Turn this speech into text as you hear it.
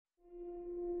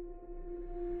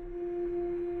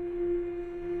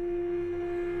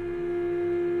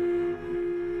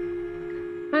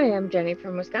Hi, I'm Jenny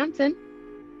from Wisconsin.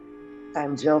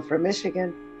 I'm Jill from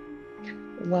Michigan,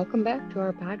 Welcome back to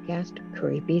our podcast,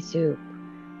 Creepy Soup.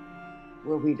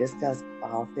 where we discuss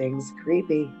all things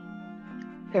creepy,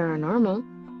 Paranormal,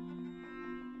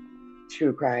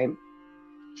 true crime,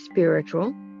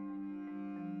 spiritual.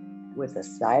 with a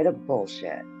side of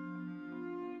bullshit.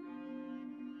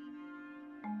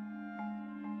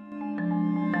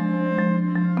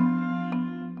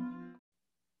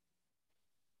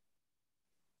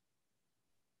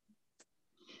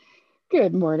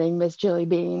 Good morning, Miss Jilly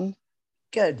Bean.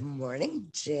 Good morning,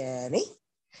 Jenny.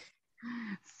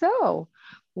 So,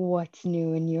 what's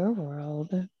new in your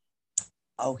world?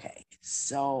 Okay,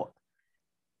 so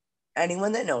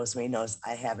anyone that knows me knows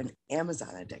I have an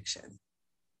Amazon addiction.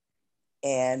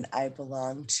 And I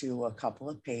belong to a couple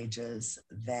of pages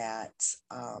that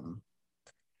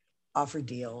offer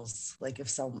deals. Like if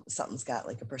something's got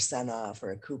like a % off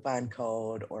or a coupon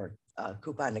code or a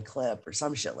coupon to clip or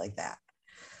some shit like that.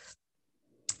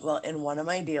 Well, in one of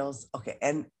my deals, okay,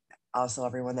 and also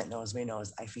everyone that knows me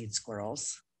knows I feed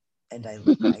squirrels, and I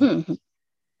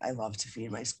love to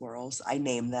feed my squirrels. I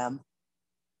name them.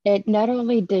 Not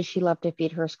only does she love to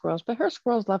feed her squirrels, but her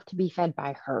squirrels love to be fed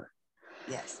by her.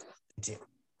 Yes, I do.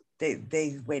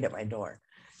 They wait at my door.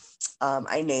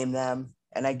 I name them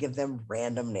and I give them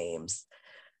random names.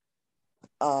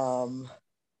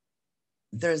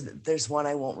 There's one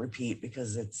I won't repeat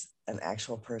because it's an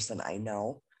actual person I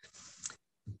know.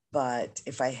 But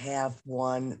if I have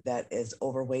one that is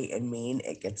overweight and mean,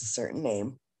 it gets a certain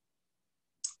name.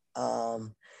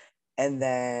 And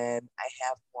then I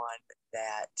have one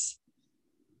that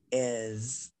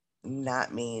is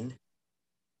not mean,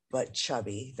 but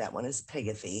chubby. That one is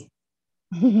Pigothy.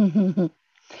 That's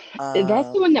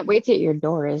the one that waits at your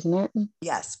door, isn't it?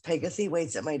 Yes, Pigothy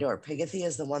waits at my door. Pigothy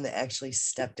is the one that actually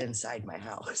stepped inside my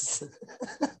house.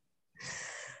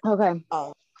 Okay.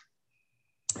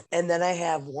 And then I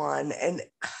have one, and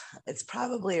it's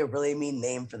probably a really mean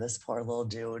name for this poor little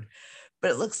dude, but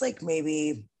it looks like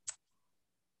maybe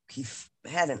he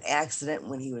had an accident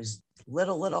when he was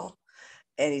little,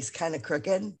 and he's kind of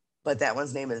crooked, but that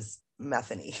one's name is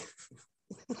Methany.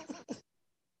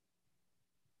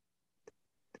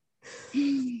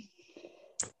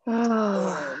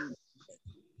 Oh.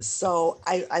 So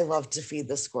I love to feed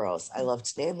the squirrels. I love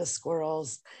to name the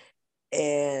squirrels.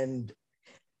 And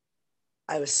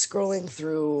I was scrolling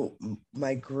through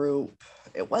my group.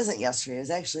 It wasn't yesterday, it was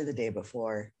actually the day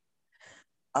before.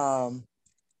 And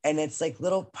it's like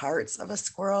little parts of a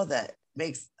squirrel that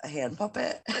makes a hand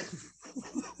puppet.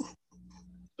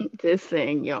 This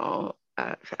thing, y'all.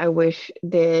 I wish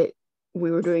that we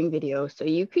were doing video so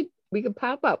we could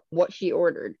pop up what she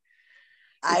ordered.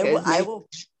 I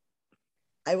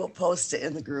will post it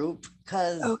in the group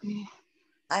because Okay.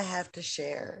 I have to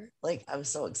share. Like, I'm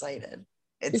so excited.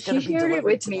 It's She going to be shared it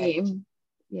delivered with today. me.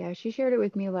 Yeah, she shared it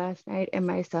with me last night, and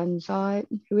my son saw it,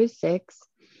 who is 6,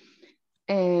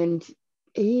 and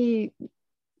he's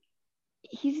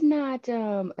not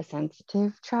a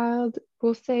sensitive child,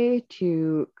 we'll say,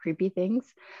 to creepy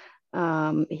things.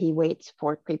 He waits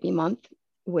for creepy month,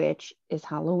 which is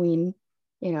Halloween,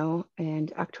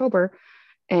 and October,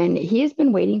 and he has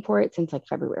been waiting for it since like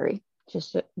February.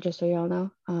 Just so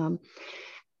y'all know.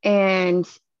 And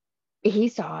he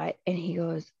saw it, and he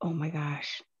goes, "Oh my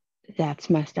gosh, that's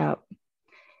messed up."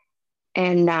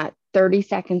 And not 30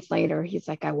 seconds later, he's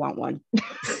like, "I want one."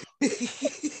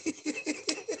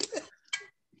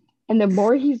 And the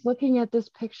more he's looking at this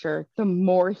picture, the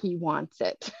more he wants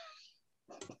it.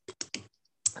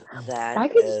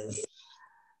 That is.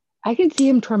 I can see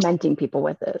him tormenting people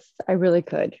with this. I really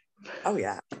could. Oh,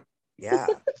 yeah. Yeah.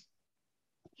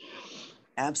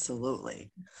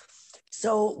 Absolutely.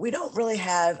 So we don't really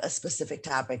have a specific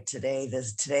topic today.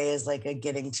 Today is like a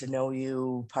getting to know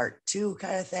you part 2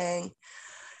 kind of thing.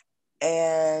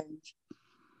 And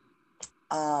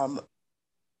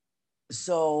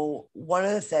so one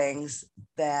of the things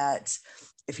that,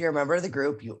 if you're a member of the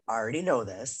group, you already know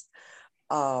this.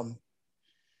 But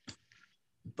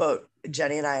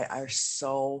Jenny and I are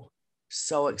so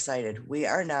excited. We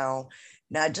are now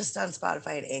not just on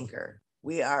Spotify and Anchor.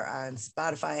 We are on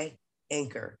Spotify,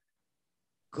 Anchor,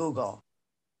 Google,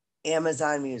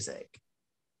 Amazon Music,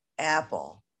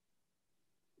 Apple.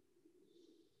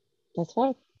 That's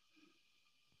right.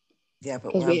 Yeah,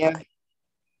 but Because we have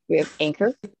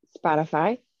Anchor,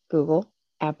 Spotify, Google,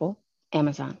 Apple,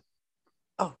 Amazon.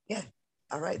 Oh, yeah.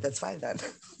 All right. That's fine then.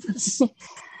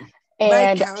 My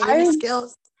And counting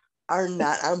skills are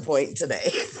not on point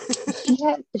today.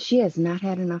 She has not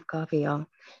had enough coffee, y'all.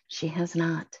 She has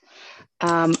not.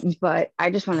 But I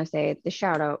just want to say the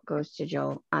shout out goes to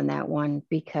Jill on that one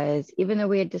because even though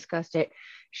we had discussed it,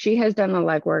 she has done the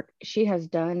legwork. She has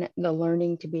done the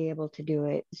learning to be able to do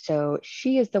it. So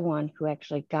she is the one who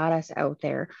actually got us out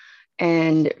there.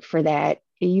 And for that,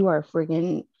 you are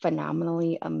friggin'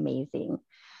 phenomenally amazing.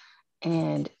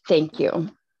 And thank you.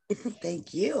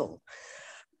 Thank you.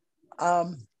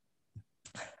 Um,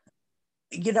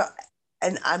 you know,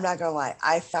 and I'm not gonna lie,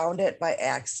 I found it by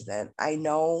accident. I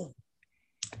know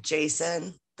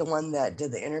Jason, the one that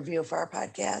did the interview for our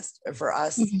podcast, or for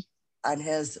us on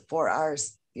his for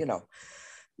ours, That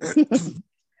he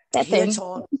had thing.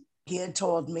 told he had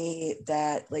told me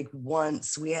that like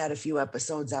once we had a few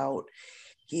episodes out,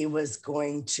 he was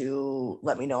going to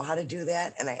let me know how to do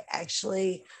that. And I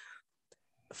actually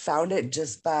found it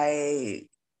just by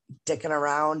dicking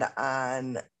around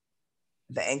on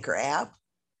the Anchor app.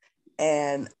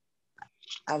 And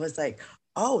I was like,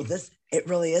 oh, it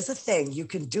really is a thing. You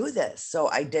can do this. So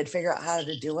I did figure out how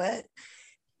to do it.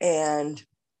 And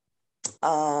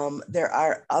there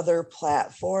are other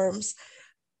platforms.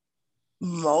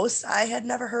 Most I had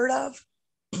never heard of,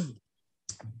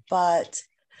 but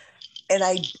and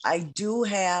I do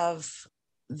have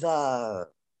the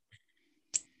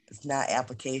it's not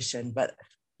application, but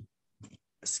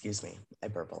excuse me, I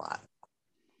burp a lot.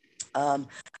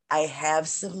 I have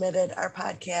submitted our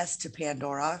podcast to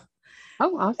Pandora.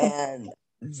 Oh, awesome. And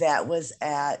that was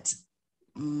at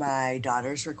my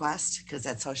daughter's request because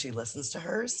that's how she listens to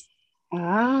hers.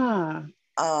 Ah.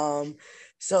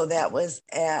 So that was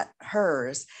at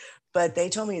hers, but they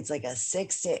told me it's like a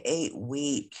 6 to 8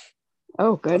 week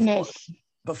Oh, goodness.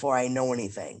 before I know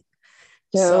anything.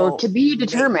 So to be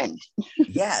determined.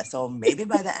 Yeah, so maybe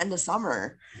by the end of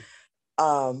summer.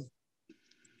 I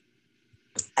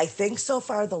think so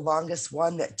far the longest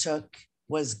one that took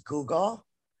was Google.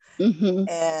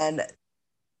 And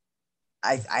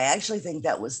I actually think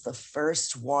that was the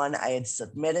first one I had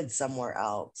submitted somewhere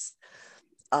else.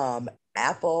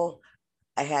 Apple,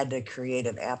 I had to create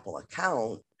an Apple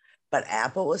account, but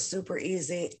Apple was super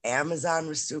easy. Amazon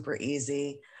was super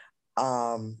easy.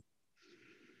 But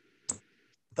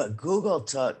Google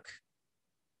took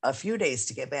a few days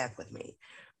to get back with me.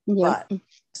 Yep. But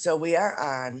so we are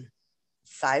on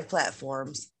 5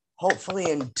 platforms,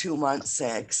 hopefully in 2 months,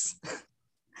 6.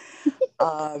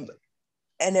 And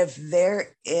if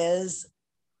there is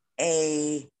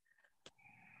a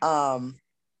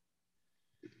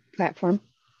platform.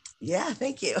 Yeah,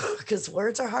 thank you. Because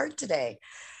words are hard today.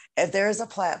 If there is a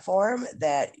platform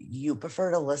that you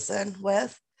prefer to listen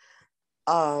with,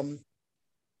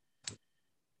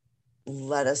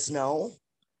 let us know.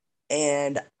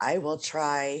 And I will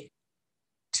try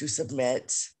to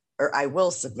submit, or I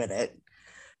will submit it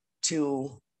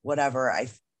to whatever I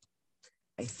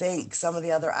think some of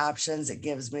the other options it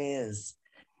gives me is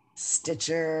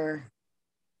Stitcher.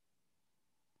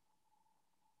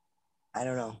 I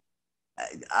don't know.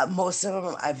 Most of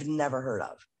them I've never heard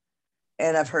of.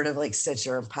 And I've heard of like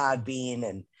Stitcher and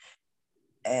Podbean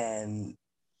and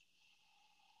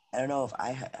I don't know if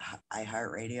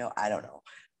iHeartRadio, I don't know.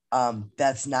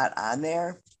 That's not on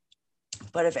there.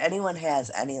 But if anyone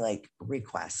has any like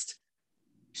request,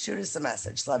 shoot us a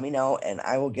message. Let me know and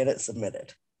I will get it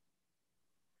submitted.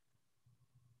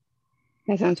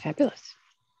 That sounds fabulous.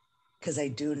 Because I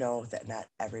do know that not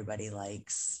everybody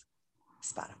likes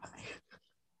Spotify.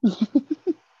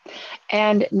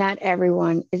 And not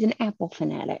everyone is an Apple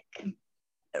fanatic.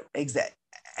 Exactly.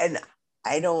 And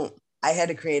I had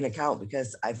to create an account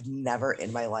because I've never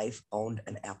in my life owned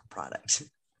an Apple product.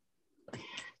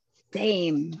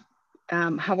 Same.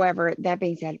 However, that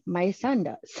being said, my son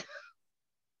does.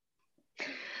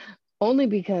 Only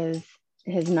because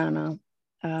his nana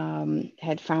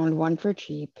had found one for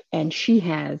cheap and she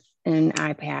has an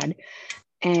iPad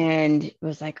and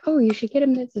was like, oh, you should get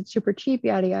him this. It's super cheap,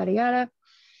 yada, yada, yada.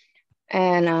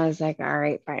 And I was like, all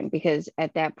right, fine. Because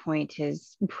at that point,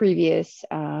 his previous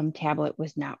tablet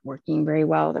was not working very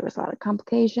well. There was a lot of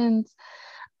complications.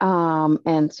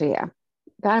 And so, yeah,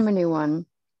 got him a new one.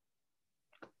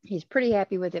 He's pretty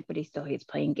happy with it, but he still hates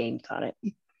playing games on it.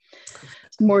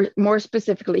 More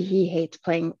specifically, he hates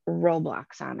playing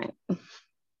Roblox on it.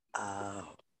 Oh.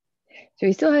 So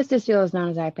he still has to steal his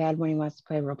nana's iPad when he wants to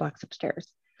play Roblox upstairs.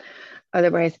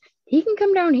 Otherwise, he can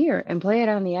come down here and play it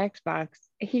on the Xbox.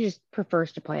 He just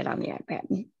prefers to play it on the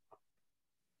iPad.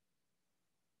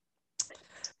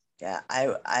 Yeah,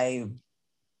 I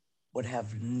would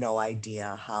have no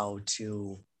idea how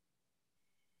to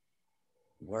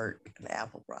work an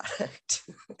Apple product.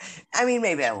 I mean,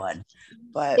 maybe I would,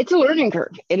 but It's a learning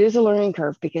curve. It is a learning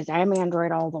curve because I'm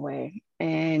Android all the way.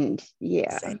 And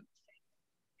yeah, same.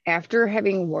 after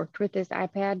having worked with this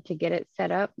iPad to get it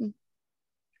set up,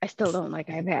 I still don't like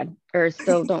iPad or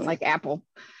still don't like Apple.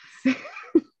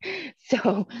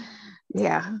 So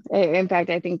yeah, in fact,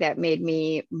 I think that made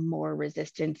me more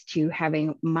resistant to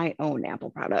having my own Apple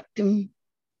product.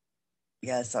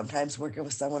 Yeah, sometimes working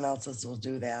with someone else's will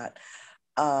do that.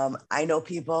 I know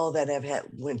people that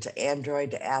went to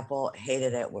Android to Apple,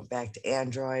 hated it, went back to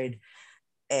Android,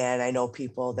 and I know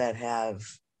people that have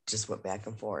just went back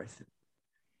and forth.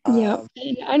 Yep.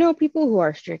 And I know people who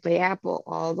are strictly Apple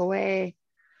all the way.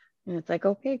 And it's like,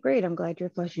 okay, great. I'm glad you're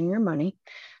flushing your money.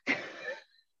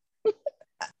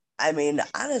 I mean,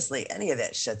 honestly, any of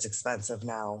that shit's expensive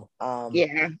now.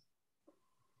 Yeah.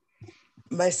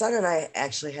 My son and I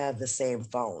actually have the same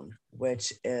phone,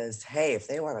 which is, hey, if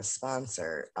they want to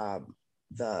sponsor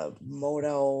the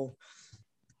Moto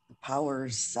Power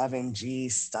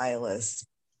 7G stylus,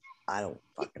 I don't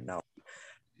fucking know.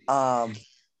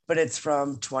 But it's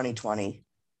from 2020.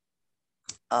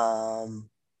 No,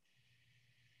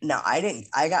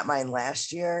 I got mine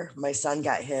last year. My son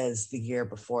got his the year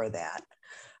before that.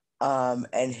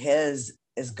 And his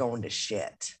is going to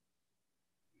shit.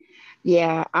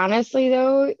 Yeah. Honestly,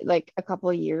 though, like a couple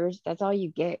of years, that's all you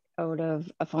get out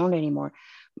of a phone anymore.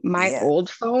 My Yeah. old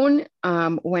phone,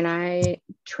 when I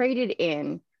traded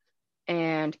in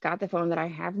and got the phone that I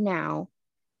have now,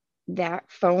 that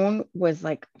phone was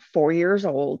like 4 years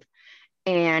old.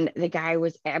 And the guy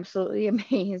was absolutely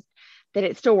amazed that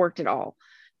it still worked at all.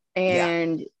 Yeah.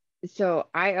 And so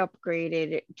I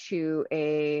upgraded to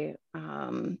a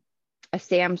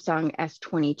Samsung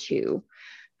S22.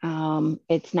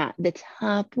 It's not the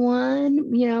top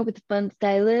one, with the fun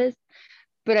stylus,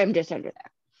 but I'm just under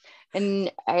that.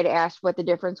 And I'd asked what the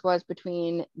difference was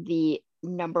between the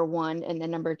number one and the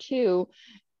number two,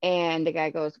 and the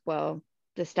guy goes, "Well,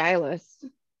 the stylus."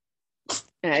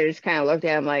 And I just kind of looked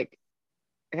at him like,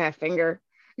 "I got a finger."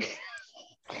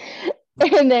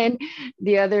 And then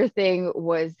the other thing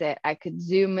was that I could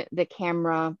zoom the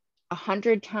camera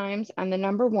 100 times on the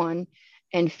number one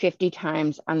and 50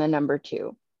 times on the number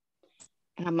two.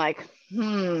 And I'm like,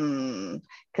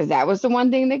 because that was the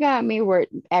one thing that got me where it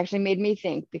actually made me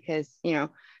think because,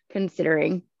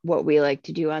 considering what we like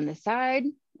to do on the side,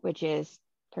 which is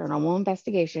paranormal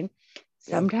investigation,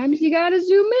 Yep. sometimes you got to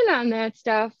zoom in on that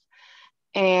stuff.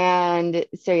 And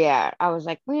so, yeah, I was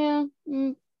like, well,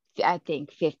 I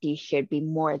think 50 should be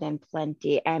more than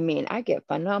plenty. I mean, I get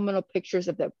phenomenal pictures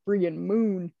of the freaking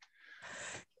moon.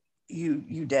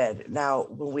 You did. Now,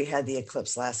 when we had the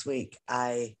eclipse last week,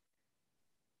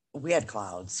 we had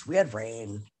clouds, we had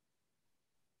rain.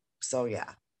 So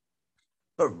yeah.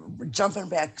 But jumping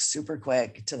back super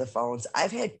quick to the phones,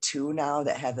 I've had two now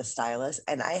that have the stylus,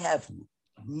 and I have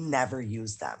never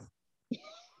used them.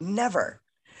 Never.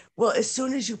 Well, as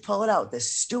soon as you pull it out,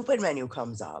 this stupid menu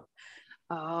comes up.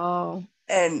 Oh,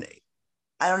 And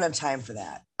I don't have time for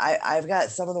that. I've got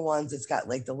some of the ones that's got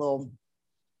like the little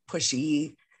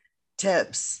pushy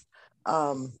tips.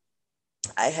 I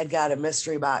had got a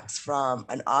mystery box from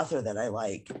an author that I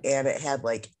like, and it had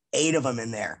like 8 of them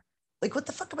in there. Like, what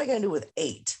the fuck am I going to do with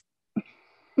 8?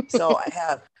 So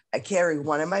I carry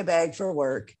one in my bag for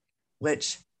work,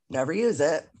 which never use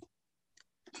it.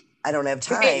 I don't have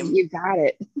hey, time. you got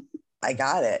it. I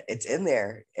got it. It's in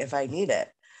there if I need it.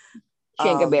 She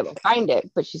ain't gonna be able to find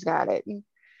it, but she's got it.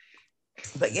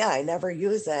 But yeah, I never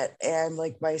use it. And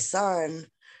like my son,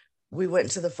 we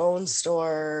went to the phone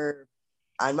store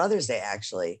on Mother's Day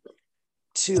actually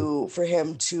for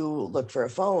him to look for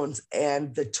phones,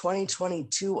 and the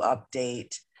 2022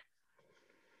 update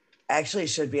actually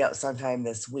should be out sometime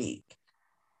this week.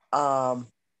 So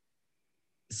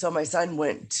my son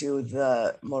went to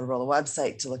the Motorola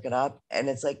website to look it up, and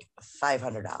it's like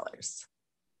 $500.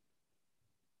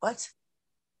 What?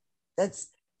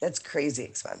 That's crazy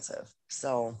expensive.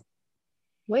 So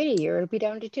Wait a year, it'll be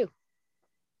down to 2.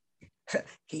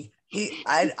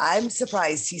 I'm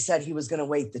surprised he said he was going to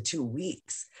wait the 2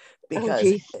 weeks Oh, because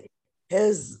geez.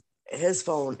 his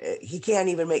phone, he can't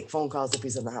even make phone calls if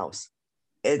he's in the house.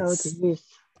 Oh, It's geez.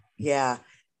 yeah.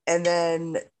 And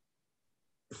then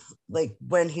like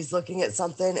when he's looking at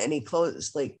something and he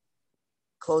closes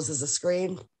the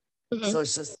screen, Mm-hmm. so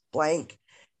it's just blank,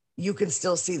 you can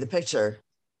still see the picture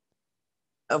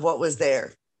of what was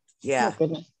there. Oh, Yeah.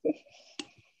 goodness.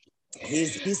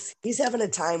 He's having a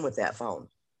time with that phone.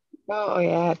 Oh,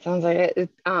 yeah. It sounds like it.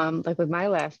 Like with my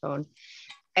last phone,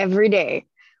 every day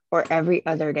or every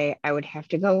other day, I would have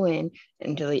to go in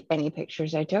and delete any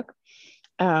pictures I took.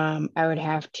 I would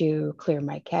have to clear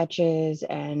my caches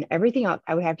and everything else.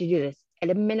 I would have to do this at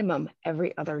a minimum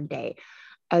every other day.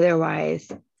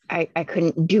 Otherwise, I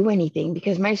couldn't do anything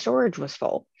because my storage was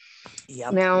full.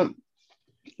 Yep. Now,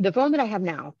 the phone that I have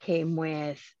now came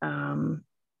with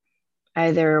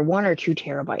either 1 or 2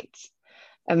 terabytes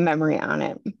of memory on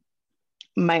it.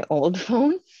 My old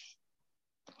phone,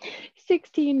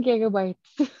 16 gigabytes.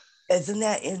 Isn't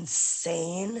that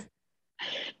insane?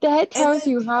 That And tells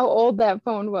then, you how old that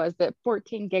phone was, that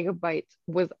 14 gigabytes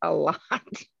was a lot.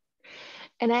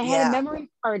 And I had a yeah. memory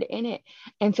card in it.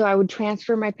 And so I would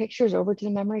transfer my pictures over to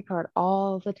the memory card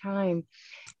all the time.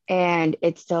 And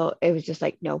it was just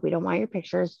like, no, we don't want your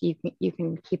pictures. You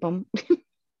can keep them.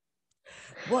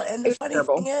 Well, and It the was funny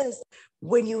thing terrible. is,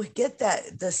 when you get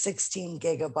the 16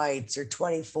 gigabytes or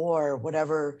 24,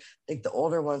 whatever, like the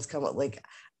older ones come up, like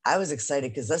I was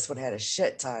excited because this one had a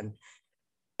shit ton.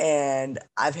 And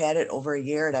I've had it over a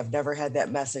year and I've never had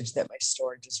that message that my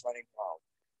storage is running low.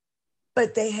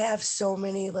 But they have so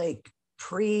many like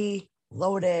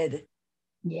pre-loaded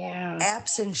Yeah.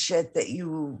 apps and shit that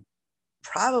you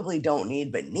probably don't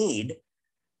need but need.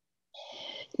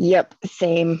 Yep.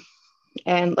 Same.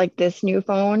 And like this new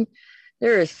phone,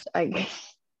 there's like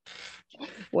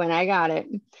when I got it,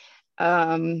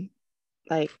 um,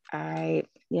 like I,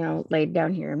 laid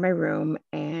down here in my room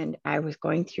and I was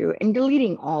going through and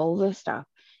deleting all the stuff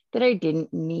that I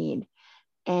didn't need.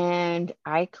 And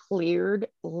I cleared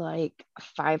like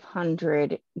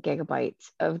 500 gigabytes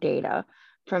of data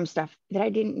from stuff that I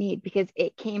didn't need because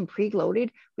it came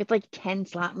preloaded with like 10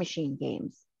 slot machine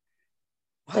games.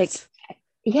 Like, What?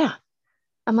 yeah.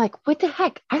 I'm like, what the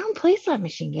heck? I don't play slot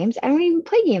machine games. I don't even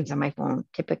play games on my phone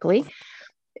typically,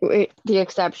 with the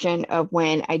exception of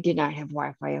when I did not have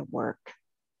Wi Fi at work.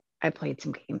 I played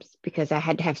some games because I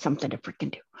had to have something to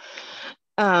freaking do.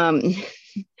 Um,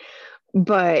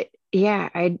 but yeah,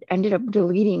 I ended up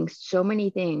deleting so many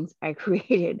things. I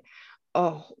created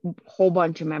a whole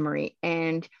bunch of memory.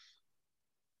 And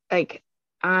like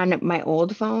on my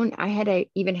old phone,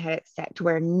 even had it set to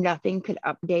where nothing could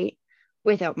update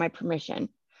without my permission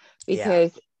Yeah.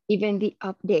 because even the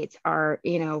updates are,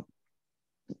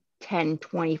 10,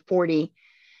 20, 40,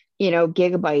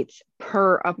 gigabytes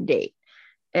per update.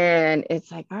 And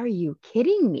it's like, are you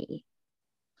kidding me?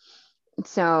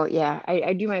 So yeah,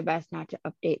 I do my best not to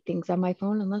update things on my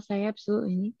phone unless I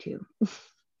absolutely need to.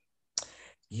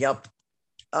 Yep.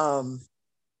 Um,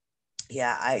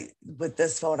 yeah, I with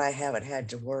this phone I haven't had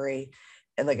to worry.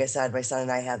 And like I said, my son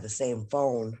and I have the same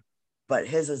phone, but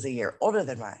his is a year older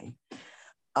than mine.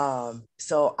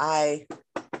 So I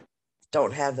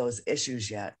don't have those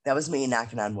issues yet. That was me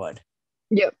knocking on wood.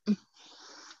 Yep.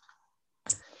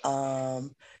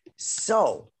 Um,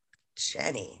 so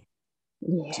Jenny,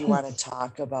 do you want to Yes.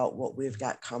 talk about what we've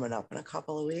got coming up in a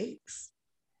couple of weeks?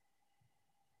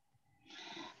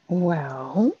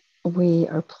 Well, we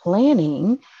are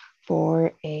planning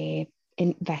for a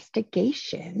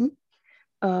investigation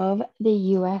of the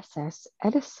USS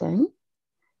Edison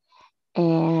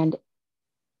and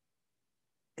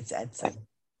It's Edson.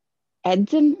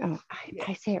 Edson. Oh, I, Yeah.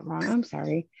 I say it wrong. I'm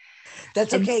sorry.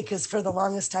 That's Ed, okay, because for the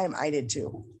longest time I did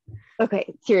too.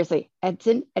 okay, seriously,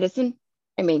 Edison.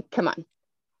 I mean, come on,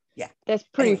 Yeah. that's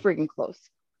pretty Anyway, freaking close.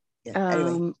 yeah.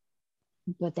 Anyway, Um,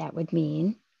 but that would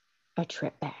mean a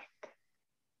trip back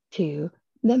to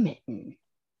the mitten.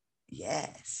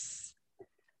 yes.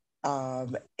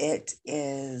 It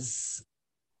is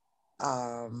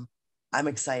um I'm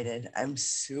excited. I'm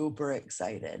super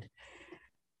excited.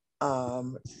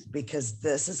 Um, because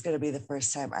this is gonna be the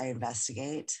first time I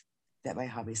investigate that my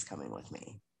hubby's coming with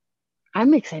me.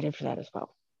 I'm excited for that as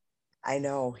well. I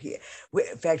know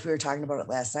in fact, we were talking about it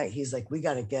last night. He's like, we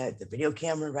got to get the video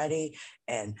camera ready.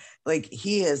 And like,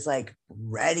 he is like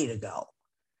ready to go.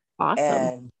 Awesome.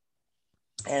 And,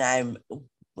 and I'm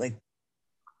like,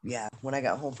 yeah, when I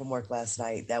got home from work last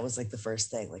night, that was like the first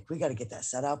thing. Like, we got to get that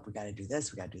set up. We got to do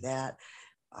this. We got to do that.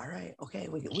 All right. Okay.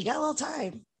 We got a little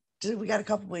time. We got a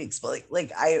couple weeks, but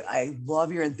I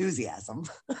love your enthusiasm.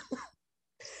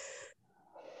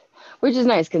 Which is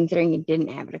nice considering you didn't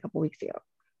have it a couple weeks ago. Yeah.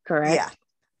 Correct.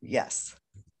 Yes.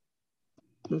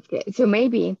 That's good. So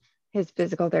maybe his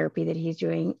physical therapy that he's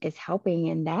doing is helping,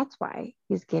 and that's why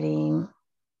he's getting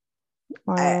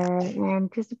I, more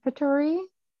anticipatory.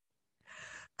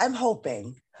 I'm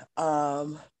hoping.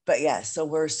 But yeah, so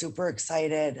we're super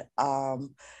excited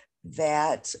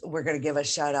that we're going to give a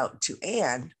shout out to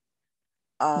Anne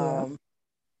Yeah. um,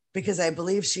 because I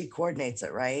believe she coordinates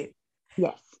it, right?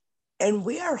 Yes. And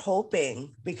we are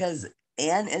hoping because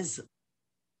Anne is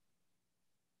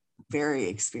very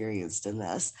experienced in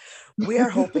this. We are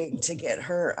hoping to get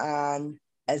her on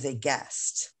as a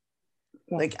guest.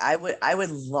 Yeah. Like I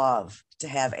would love to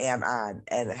have Anne on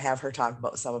and have her talk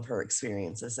about some of her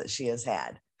experiences that she has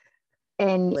had.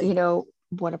 And, Like,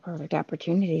 what a perfect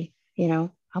opportunity.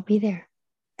 I'll be there.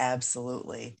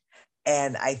 absolutely.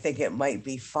 And I think it might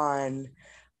be fun.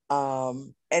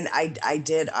 And I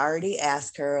did already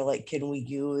ask her, like, can we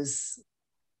use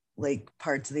like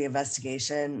parts of the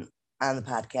investigation on the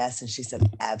podcast? And she said,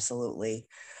 absolutely.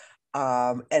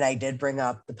 And I did bring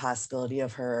up the possibility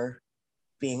of her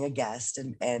being a guest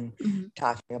and Mm-hmm.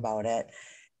 talking about it.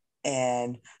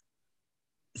 And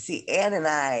see, Anne and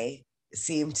I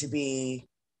seem to be,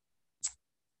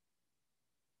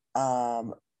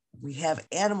 we have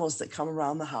animals that come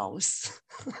around the house.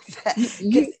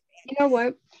 You, you know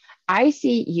what? I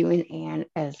see you and Anne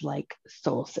as like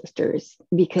soul sisters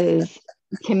because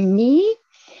to me,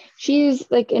 she is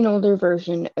like an older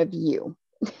version of you.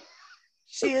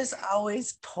 She is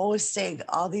always posting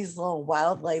all these little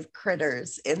wildlife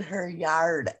critters in her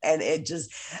yard. And it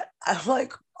just, I'm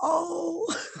like,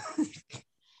 oh.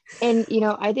 And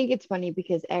I think it's funny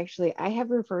because actually I have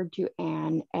referred to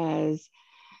Anne as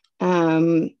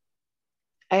um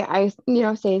I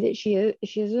say that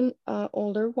she's an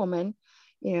older woman.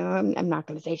 I'm not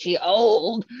going to say she's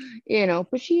old,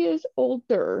 but she is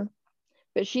older.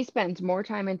 But she spends more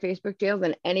time in Facebook jail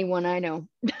than anyone I know.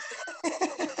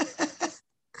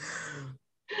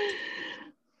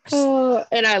 Oh,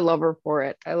 and I love her for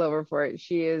it. I love her for it.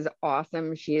 She is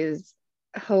awesome. She is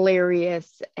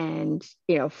hilarious and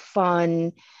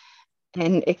fun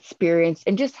and experienced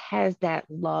and just has that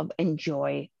love and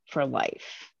joy for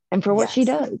life and for what she Yes.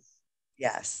 does.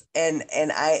 Yes. And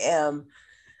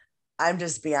I'm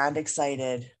just beyond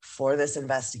excited for this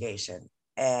investigation.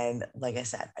 And like I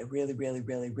said, I really, really,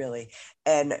 really, really,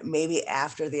 and maybe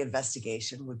after the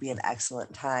investigation would be an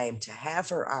excellent time to have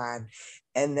her on.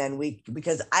 And then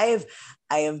because I have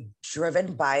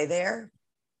driven by there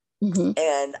Mm-hmm.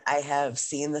 and I have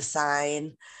seen the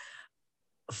sign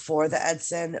for the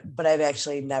Edson, but I've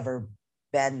actually never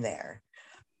been there.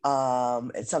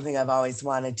 It's something I've always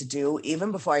wanted to do,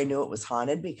 even before I knew it was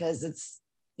haunted, because it's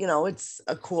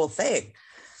a cool thing.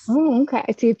 Oh, okay.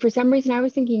 See, for some reason, I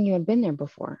was thinking you had been there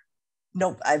before.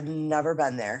 Nope, I've never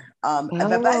been there. I've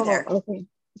been by Oh, there. okay.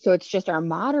 So it's just our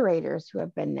moderators who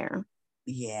have been there.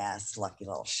 Yes, lucky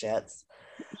little shits.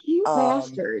 You Um,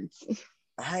 bastards.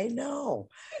 I know.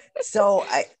 So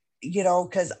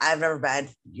because I've never been,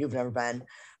 you've never been.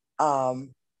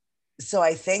 Um, so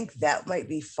I think that might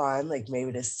be fun, like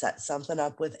maybe to set something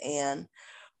up with Anne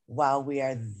while we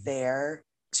are there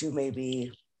to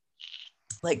maybe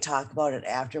like talk about it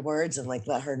afterwards and like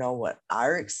let her know what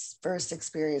our first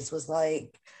experience was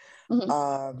like. Mhm.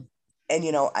 Um,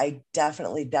 and I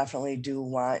definitely do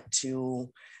want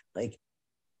to like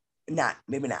not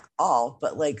maybe not all,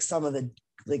 but like some of the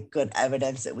like good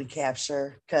evidence that we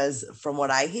capture because from what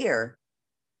I hear,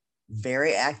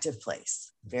 very active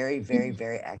place, very very Mhm.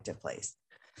 very active place.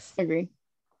 Agree.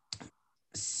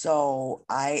 So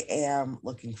I am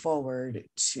looking forward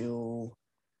to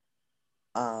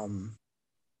um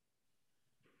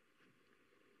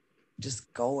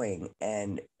just going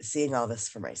and seeing all this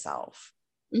for myself.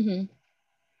 Hmm.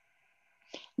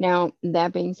 Now,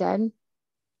 that being said,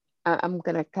 I'm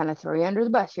gonna kind of throw you under the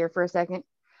bus here for a second.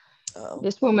 Oh,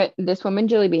 This woman,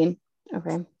 Jilly Bean,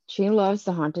 okay, she loves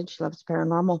the haunted. She loves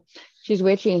paranormal. She's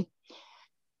witchy,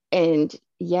 and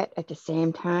yet at the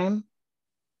same time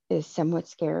is somewhat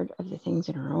scared of the things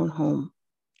in her own home.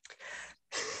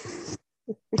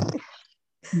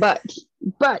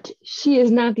 But she is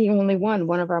not the only one.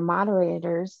 One of our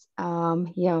moderators,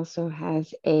 he also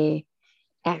has a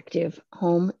active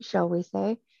home, shall we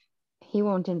say. He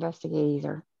won't investigate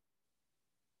either.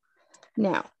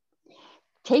 Now,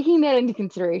 taking that into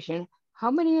consideration,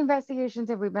 how many investigations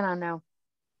have we been on now?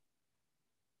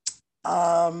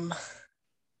 um,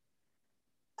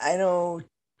 I know.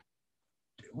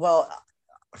 Well,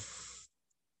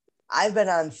 I've been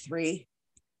on 3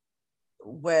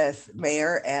 with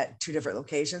Mayor at 2 different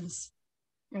locations.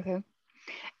 Okay.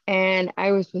 And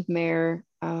I was with Mayor,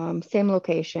 same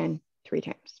location, 3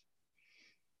 times.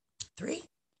 3?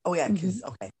 Oh yeah, Mhm. because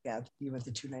okay, yeah, you went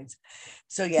to 2 nights.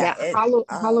 So yeah, Yeah, it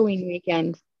Halloween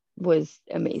weekend was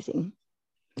amazing.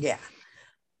 yeah.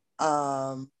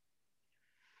 Um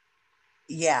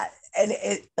yeah, and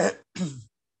it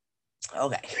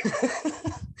okay.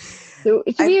 So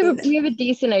I we have mean, a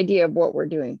decent idea of what we're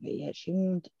doing, but yeah, she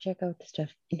wanted to check out the stuff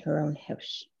in her own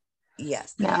house.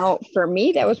 yes. Now, for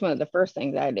me, that was one of the first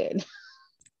things I did.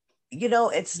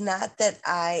 It's not that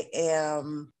I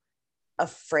am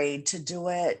afraid to do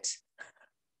it.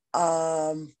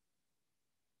 Um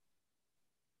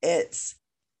it's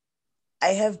I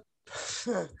have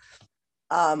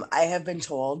I have been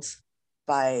told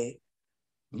by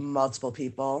multiple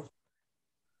people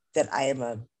that I am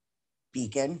a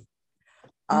beacon.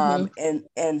 And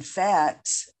in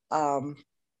fact, the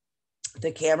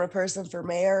camera person for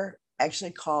mayor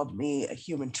actually called me a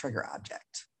human trigger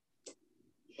object.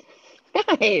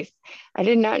 Nice. I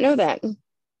did not know that.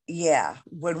 Yeah,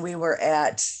 when we were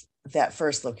at that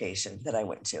first location that I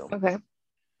went to. Okay.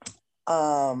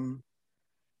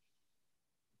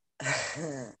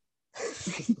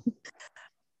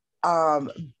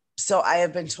 So I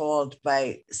have been told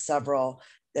by several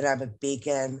that I'm a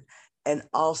beacon, and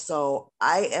also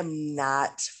I am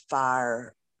not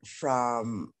far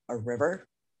from a river.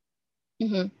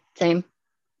 Same.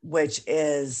 Which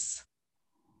is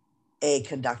a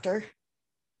conductor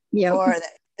Yep. for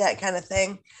that kind of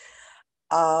thing.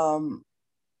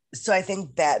 So I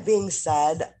think that being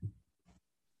said,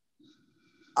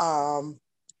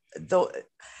 though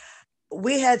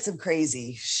we had some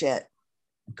crazy shit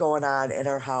going on in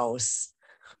our house.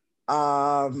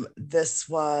 This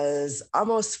was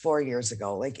almost 4 years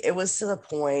ago. Like, it was to the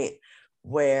point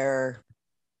where,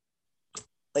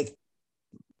 like,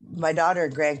 my daughter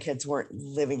and grandkids weren't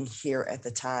living here at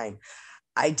the time.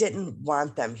 I didn't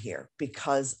want them here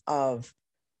because of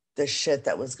the shit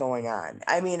that was going on.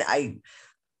 I mean,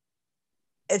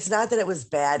 it's not that it was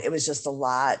bad, it was just a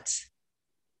lot.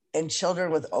 And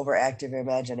children with overactive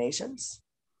imaginations.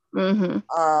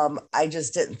 I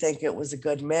just didn't think it was a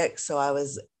good mix. So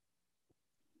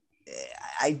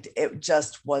it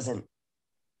just wasn't.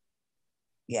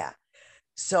 Yeah.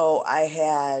 So I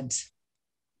had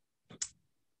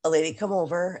a lady come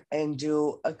over and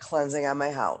do a cleansing on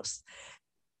my house.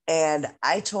 And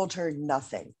I told her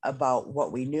nothing about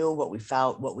what we knew, what we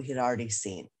felt, what we had already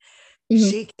seen.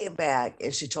 She came back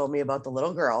and she told me about the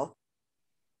little girl.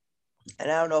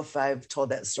 And I don't know if I've told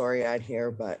that story on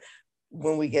here, but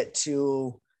when we get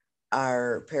to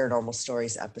our paranormal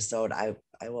stories episode, I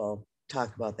will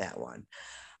talk about that one.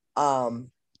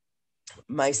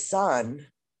 My son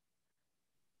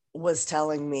was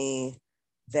telling me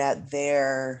that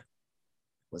there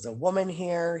was a woman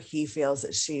here. He feels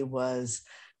that she was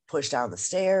pushed down the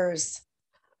stairs.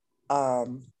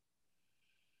 And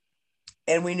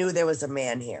we knew there was a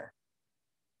man here.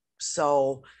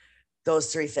 So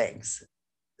those three things.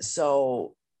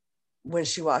 So when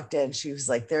she walked in, she was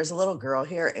like, there's a little girl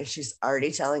here, and she's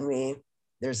already telling me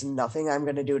there's nothing I'm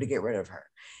going to do to get rid of her.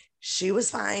 She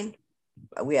was fine.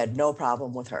 We had no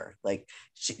problem with her. Like,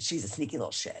 she's a sneaky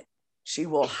little shit. She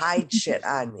will hide shit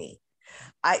on me.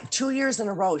 2 years in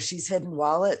a row, she's hidden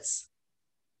wallets,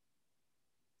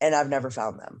 and I've never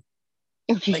found them.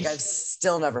 Like, I've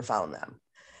still never found them.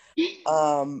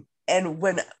 And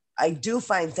when I do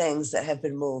find things that have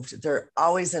been moved, they're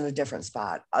always in a different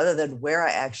spot other than where I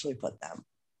actually put them.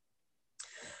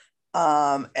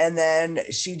 And then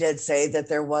she did say that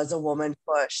there was a woman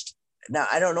pushed. Now,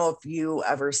 I don't know if you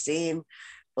ever seen,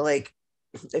 but like,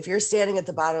 if you're standing at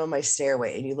the bottom of my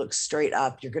stairway and you look straight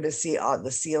up, you're going to see the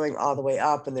ceiling all the way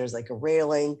up, and there's like a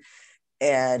railing.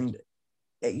 And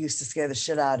it used to scare the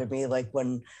shit out of me. Like,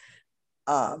 when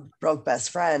Broke Best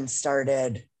Friend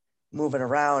started moving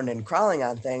around and crawling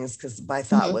on things, because my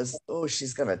thought was, oh,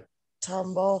 she's going to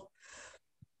tumble.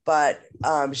 But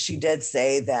she did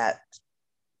say that,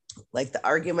 like, the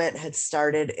argument had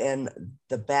started in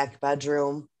the back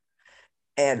bedroom,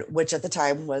 and which at the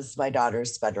time was my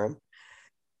daughter's bedroom,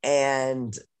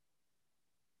 and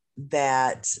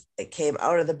that it came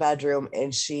out of the bedroom,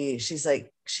 and she's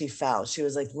like, she fell. She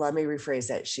was like, let me rephrase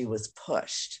that. She was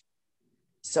pushed.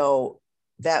 So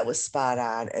that was spot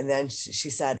on. And then she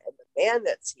said, and the man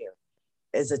that's here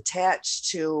is attached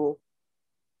to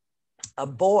a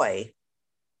boy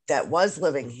that was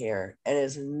living here and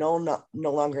is no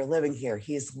longer living here.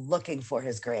 He's looking for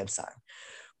his grandson,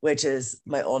 which is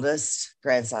my oldest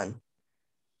grandson,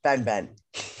 Ben.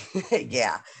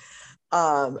 Yeah.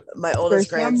 My oldest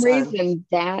grandson. For some reason,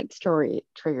 that story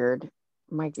triggered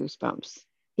my goosebumps.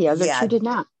 The other two did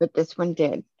not, but this one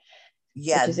did.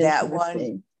 Yeah, that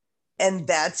one. And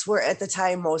that's where at the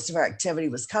time most of our activity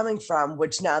was coming from,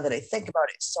 which now that I think about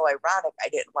it, it's so ironic. I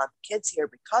didn't want the kids here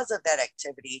because of that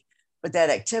activity, but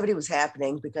that activity was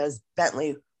happening because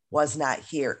Bentley was not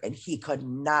here, and he did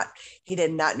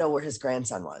not know where his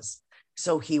grandson was.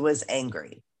 So he was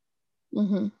angry.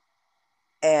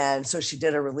 And so she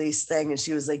did a release thing, and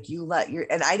she was like,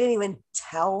 and I didn't even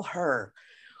tell her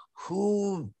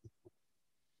who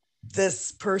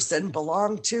this person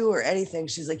belonged to or anything.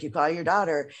 She's like, you call your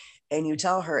daughter and you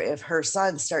tell her if her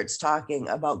son starts talking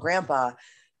about grandpa,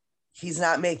 he's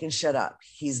not making shit up.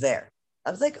 He's there. I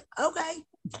was like, okay.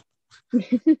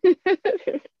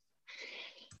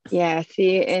 Yeah,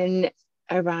 see, and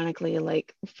ironically,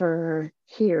 like for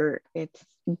here, it's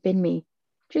been me,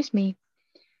 just me.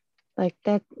 Like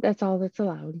that's all that's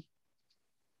allowed.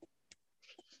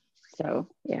 So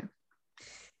yeah,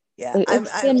 Yeah,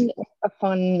 it's been a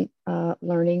fun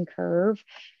learning curve,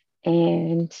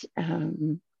 and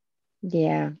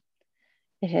yeah,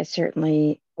 it has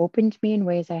certainly opened me in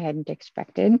ways I hadn't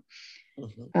expected.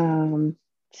 mhm. Um,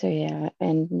 so yeah,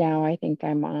 and now I think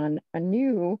I'm on a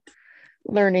new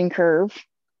learning curve,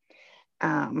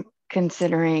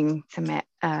 considering some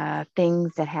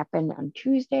things that happened on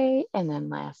Tuesday and then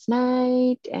last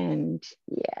night, and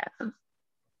yeah.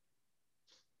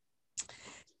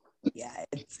 Yeah,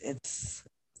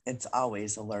 it's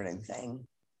always a learning thing.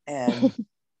 And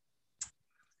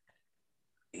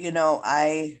you know,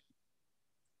 I'm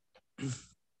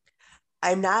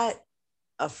not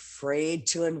afraid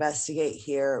to investigate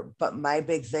here, but my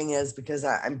big thing is because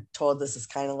I'm told this is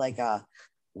kind of like a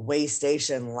way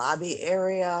station lobby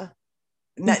area.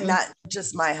 Mhm. Not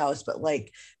just my house, but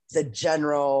like the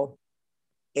general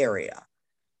area.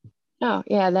 Oh,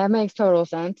 yeah, that makes total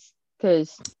sense.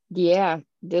 Because, yeah,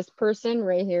 this person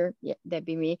right here, yeah, that'd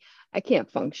be me. I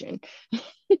can't function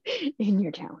in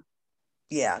your town.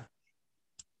 Yeah.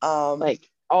 Um, Like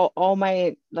all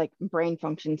my like brain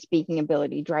function, speaking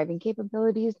ability, driving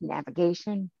capabilities,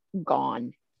 navigation,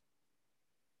 gone.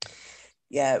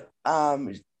 yeah.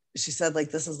 She said like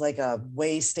this is like a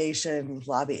way station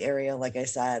lobby area, like I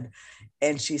said.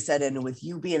 And she said, and with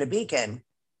you being a beacon,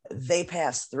 they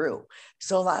pass through.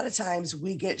 So a lot of times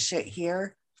we get shit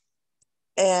here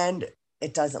and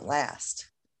it doesn't last.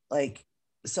 Like,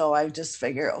 so I just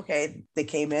figure, okay, they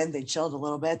came in, they chilled a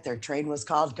little bit, their train was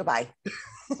called, goodbye.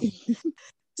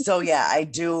 So yeah,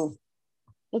 It's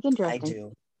I interesting.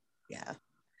 do. Yeah,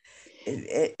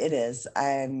 it is.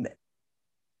 And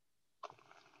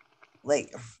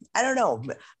like, I don't know,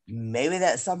 maybe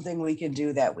that's something we can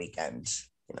do that weekend,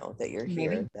 you know, that you're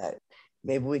here, Maybe. that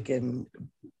maybe we can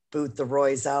boot the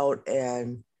Roys out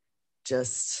and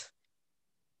just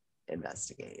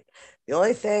investigate. The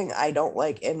only thing I don't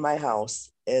like in my house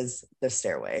is the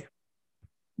stairway.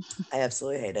 I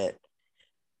absolutely hate it.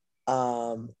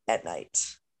 At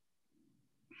night.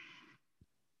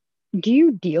 Do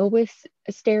you deal with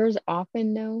stairs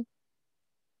often though?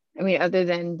 I mean, other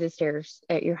than the stairs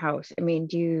at your house, I mean,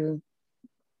 do you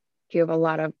have a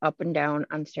lot of up and down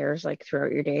on stairs like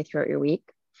throughout your day, throughout your week?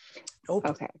 Nope.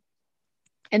 Okay.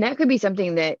 And that could be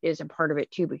something that is a part of it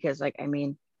too, because like, I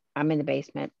mean, I'm in the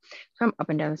basement, so I'm up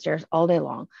and down the stairs all day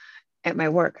long. At my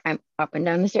work, I'm up and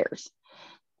down the stairs.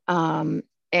 Um,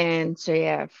 and so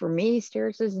yeah, for me,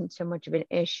 stairs isn't so much of an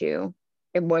issue.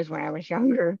 It was when I was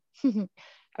younger.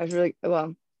 I was really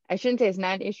well, I shouldn't say it's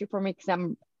not an issue for me because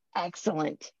I'm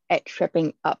excellent at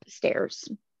tripping upstairs.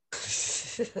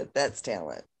 That's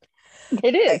talent.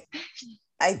 It is.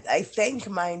 I, I think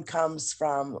mine comes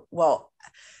from, well,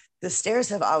 the stairs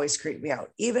have always creeped me out.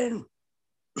 Even,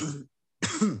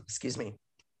 excuse me,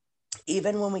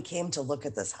 even when we came to look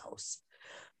at this house,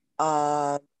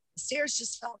 uh, the stairs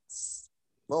just felt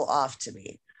a little off to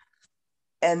me.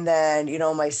 And then, you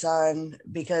know, my son,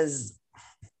 because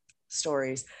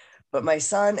stories, but my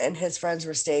son and his friends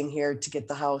were staying here to get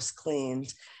the house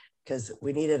cleaned because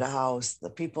we needed a house. The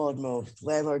people had moved.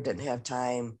 Landlord didn't have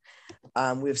time.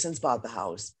 We've since bought the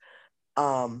house.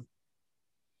 Um,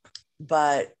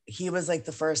 but he was like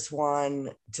the first one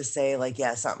to say, like,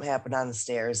 yeah, something happened on the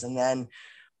stairs. And then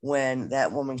when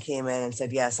that woman came in and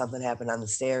said, yeah, something happened on the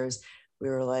stairs, we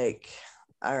were like,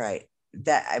 all right.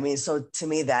 That, I mean, so to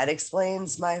me, that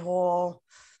explains my whole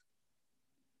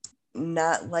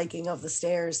not liking of the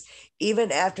stairs.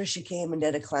 Even after she came and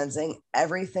did a cleansing,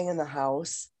 everything in the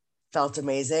house felt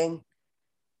amazing,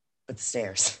 but the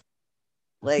stairs.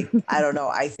 Like, I don't know.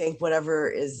 I think whatever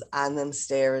is on them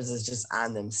stairs is just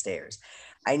on them stairs.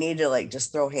 I need to like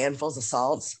just throw handfuls of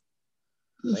salt,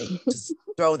 like just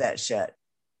throw that shit.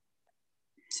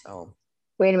 So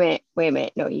Wait a minute. Wait a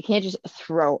minute. No, you can't just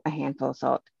throw a handful of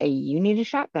salt. You need a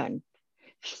shotgun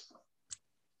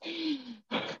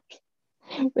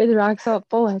with rock salt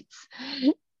bullets.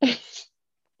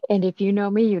 And if you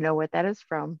know me, you know what that is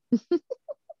from.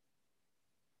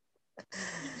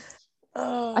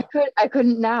 oh I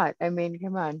couldn't not. I mean,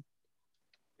 come on.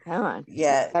 Come on.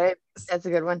 yeah, That's a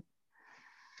good one.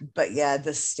 but yeah,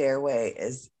 the stairway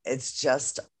is it's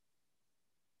just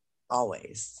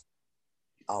always,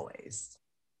 always.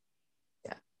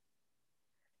 Yeah.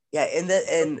 Yeah.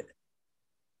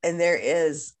 And there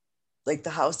is like the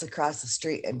house across the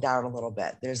street and down a little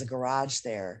bit. There's a garage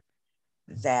there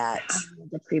that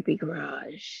The creepy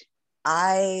garage.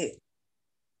 I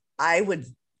I would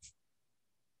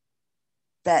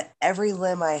bet every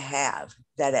limb I have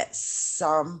that at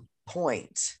some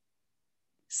point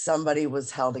somebody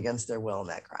was held against their will in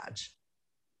that garage.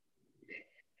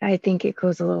 I think it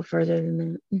goes a little further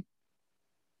than that.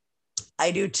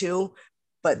 I do too,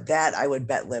 but that I would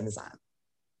bet limbs on.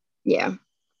 Yeah.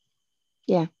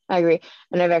 Yeah, I agree.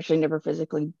 And I've actually never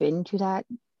physically been to that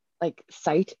like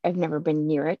site. I've never been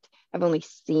near it. I've only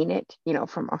seen it,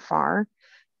 from afar.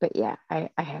 But yeah, I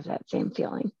have that same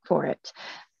feeling for it.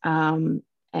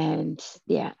 And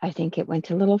yeah, I think it went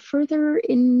a little further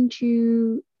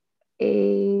into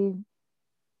a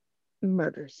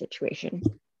murder situation.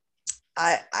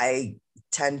 I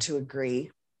tend to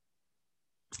agree.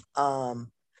 But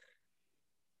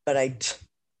I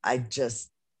just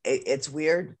it's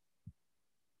weird,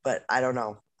 but I don't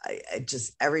know. I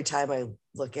just every time I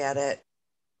look at it,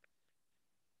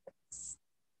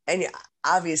 and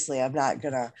obviously I'm not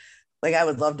gonna like I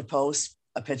would love to post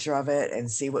a picture of it and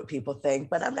see what people think,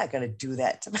 but I'm not gonna do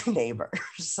that to my neighbor.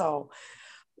 So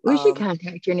We should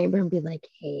contact your neighbor and be like,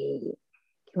 hey,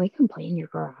 can we come play in your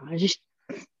garage?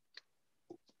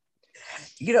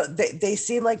 they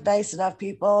seem like nice enough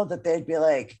people that they'd be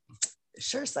like,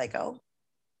 sure, psycho,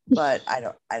 but I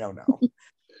don't know.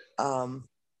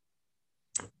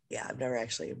 Yeah, I've never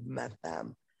actually met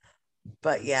them,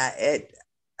 but yeah,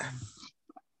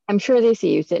 I'm sure they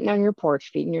see you sitting on your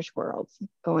porch feeding your squirrels,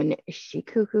 going, is she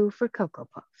cuckoo for Cocoa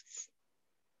Puffs?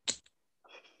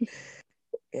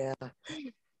 Yeah.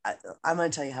 I'm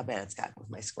going to tell you how bad it's gotten with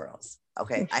my squirrels.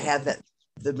 Okay. I have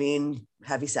the mean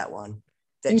heavy set one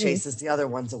that chases the other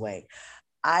ones away.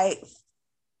 I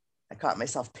caught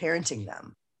myself parenting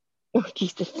them. Oh,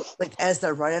 Jesus. Like as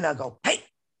they're running, I'll go, hey.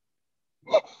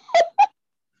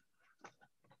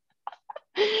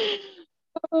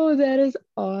 Oh, that is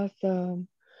awesome.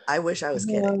 I wish I was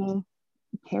kidding.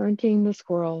 Parenting the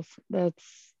squirrels.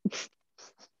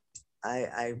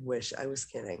 I wish I was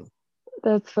kidding.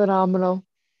 That's phenomenal.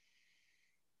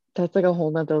 That's like a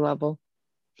whole nother level.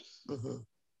 Mm-hmm.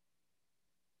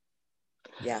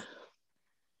 Yeah.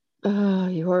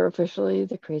 You are officially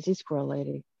the crazy squirrel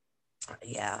lady.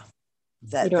 Yeah.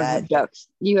 You don't have ducks.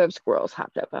 You have squirrels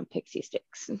hopped up on pixie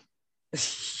sticks.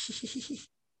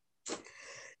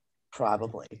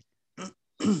 Probably.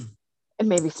 And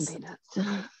maybe some peanuts.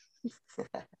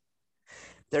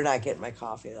 They're not getting my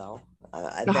coffee though.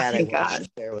 That I will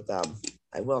share with them.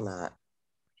 I will not.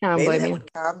 Maybe that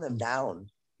would calm them down.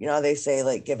 They say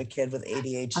like give a kid with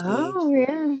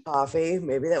ADHD coffee.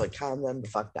 Maybe that would calm them the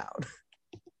fuck down.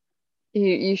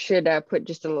 You should put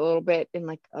just a little bit in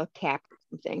like a cap or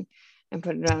something and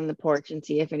put it on the porch and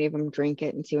see if any of them drink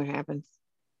it and see what happens.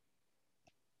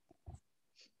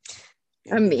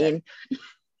 I'm mean.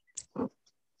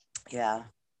 Yeah.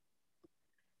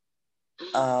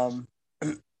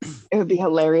 It would be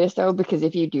hilarious though, because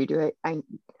if you do it, I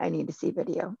need to see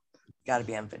video. Got to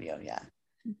be on video, yeah.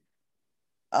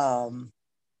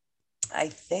 I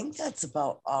think that's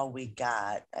about all we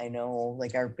got. I know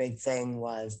like our big thing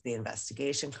was the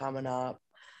investigation coming up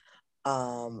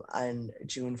on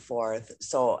June 4th.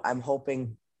 So I'm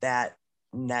hoping that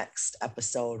next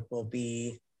episode will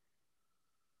be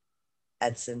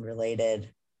Edson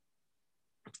related.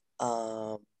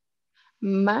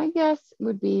 My guess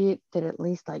would be that at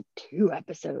least like 2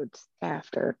 episodes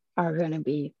after are going to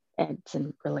be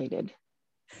Edson related.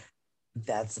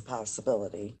 That's a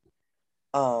possibility.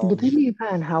 Depending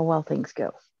upon how well things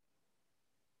go.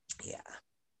 Yeah.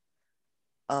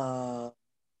 But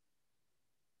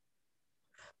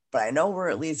I know we're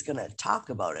at least going to talk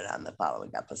about it on the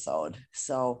following episode.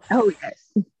 So. Oh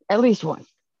yes, at least one.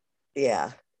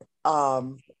 Yeah.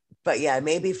 But yeah,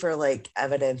 maybe for like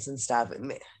evidence and stuff.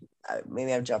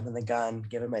 Maybe I'm jumping the gun,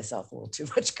 giving myself a little too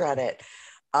much credit.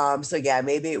 So yeah,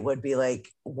 maybe it would be like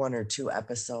 1 or 2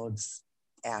 episodes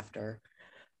after.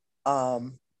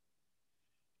 But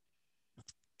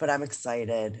I'm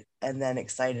excited, and then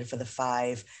excited for the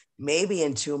 5, maybe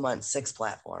in 2 months, 6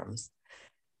 platforms.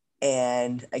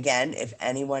 And again, if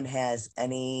anyone has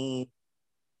any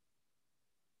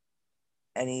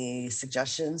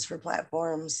suggestions for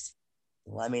platforms,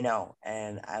 let me know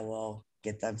and I will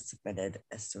get them submitted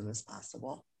as soon as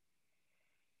possible.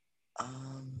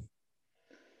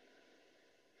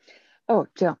 Oh,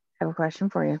 Jill, I have a question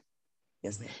for you.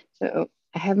 Yes, ma'am. So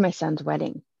I have my son's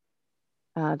wedding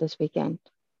this weekend.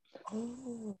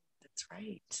 Oh, that's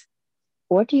right.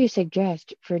 What do you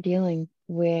suggest for dealing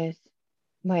with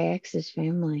my ex's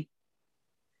family?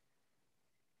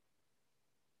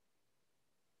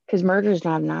 Because murder is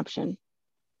not an option.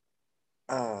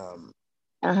 I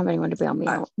don't have anyone to bail me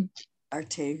out. Are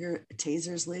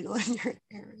tasers legal in your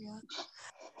area?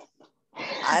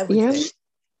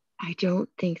 I don't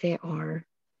think they are.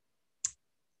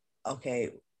 okay,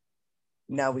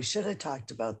 now we should have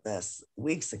talked about this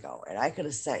weeks ago, and I could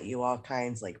have sent you all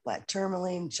kinds like black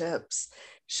tourmaline chips,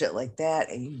 shit like that,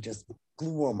 and you just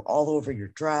glue them all over your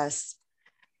dress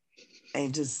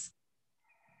and just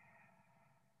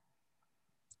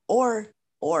or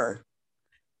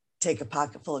take a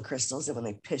pocket full of crystals, and when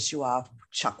they piss you off,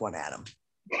 chuck one at them.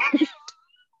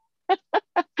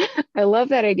 I love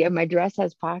that idea. My dress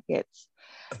has pockets.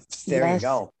 There you Yes,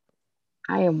 go.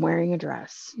 I am wearing a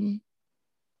dress.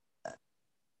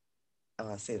 I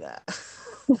want to see that.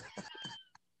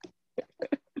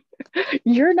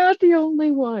 You're not the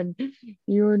only one.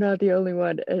 You're not the only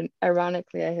one. And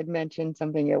ironically, I had mentioned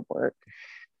something at work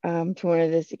to one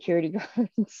of the security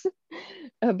guards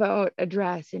about a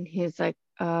dress. And he's like,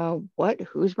 what?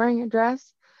 Who's wearing a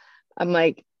dress? I'm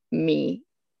like, me.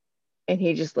 And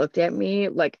he just looked at me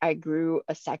like I grew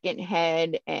a second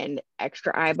head and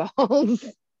extra eyeballs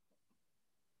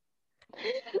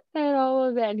and all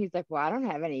of that. And he's like, well, I don't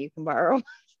have any you can borrow.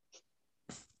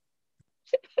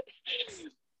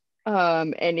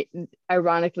 And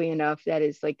ironically enough, that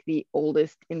is like the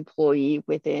oldest employee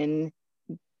within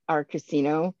our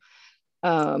casino.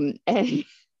 And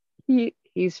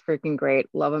he's freaking great.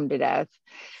 Love him to death.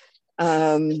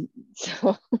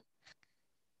 So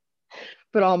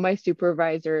but all my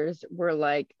supervisors were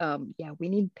like, yeah, we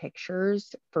need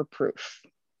pictures for proof.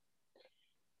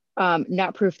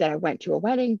 Not proof that I went to a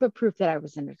wedding, but proof that I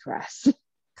was in a dress.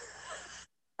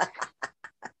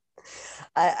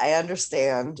 I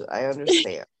understand. I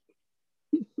understand.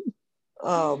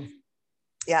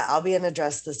 Yeah, I'll be in a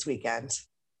dress this weekend.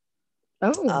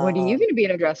 Oh, what are you going to be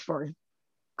in a dress for?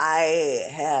 I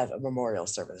have a memorial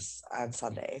service on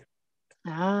Sunday.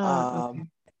 Okay.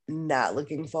 Not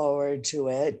looking forward to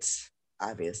it,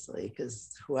 obviously,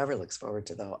 because whoever looks forward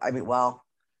to though. I mean, well,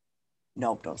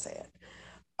 nope, don't say it.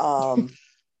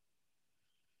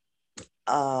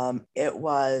 It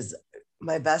was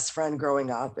my best friend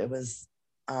growing up. It was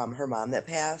her mom that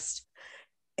passed,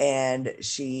 and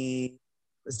she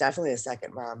was definitely a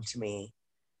second mom to me.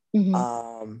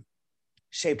 Mm-hmm.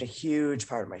 Shaped a huge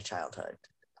part of my childhood.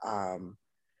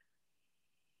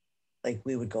 Like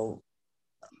we would go.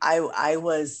 I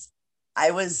was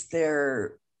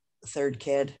their third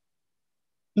kid.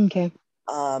 Okay.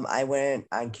 I went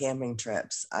on camping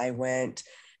trips. I went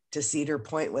to Cedar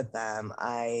Point with them.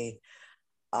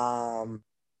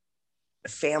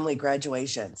 Family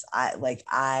graduations. I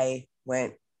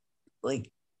went, like,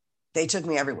 they took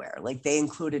me everywhere. Like they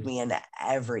included me into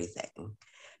everything.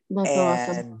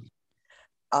 That's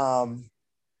awesome. And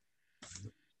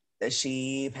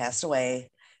she passed away.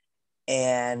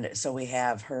 And so we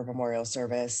have her memorial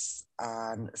service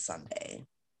on Sunday.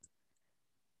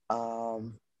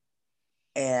 And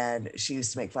she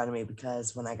used to make fun of me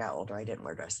because when I got older, I didn't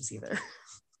wear dresses either.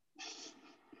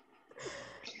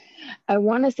 I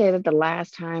want to say that the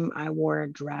last time I wore a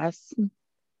dress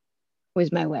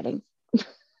was my wedding.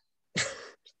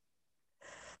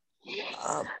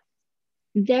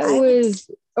 That was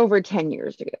over 10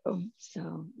 years ago.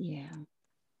 So, yeah.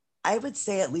 I would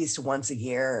say at least once a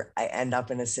year, I end up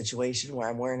in a situation where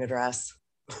I'm wearing a dress.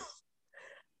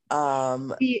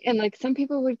 And like some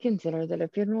people would consider that a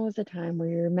funeral is a time where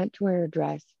you're meant to wear a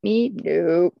dress. Me,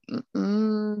 nope.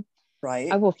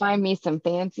 Right. I will find me some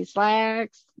fancy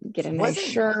slacks, get a nice Wasn't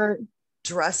shirt.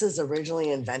 dresses originally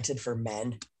invented for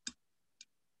men?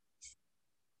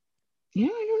 Yeah,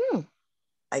 I don't know.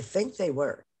 I think they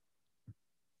were.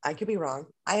 I could be wrong.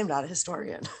 I am not a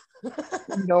historian.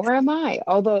 Nor am I.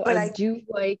 Although But I I, do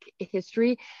like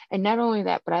history, and not only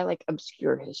that, but I like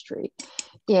obscure history,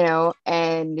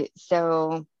 and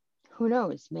so who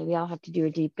knows? Maybe I'll have to do a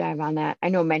deep dive on that. I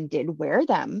know men did wear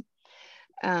them.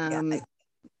 yeah, Um, I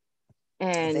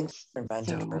and think they were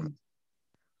invented for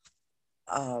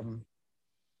so, men.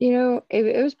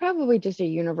 it was probably just a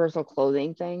universal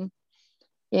clothing thing,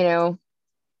 you know,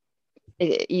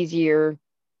 easier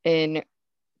in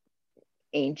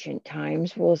ancient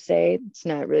times, we'll say. It's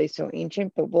not really so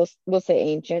ancient, but we'll say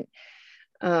ancient.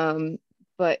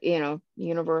 But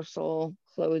universal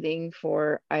clothing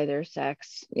for either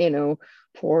sex,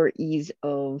 for ease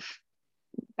of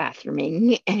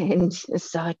bathrooming and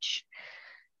such.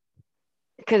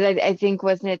 Because I think,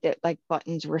 wasn't it that like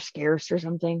buttons were scarce or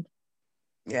something?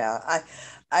 Yeah,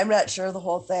 I'm not sure the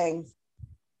whole thing,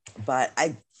 but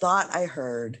I thought I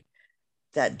heard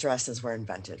that dresses were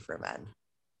invented for men.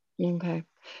 Okay.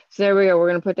 So there we go. We're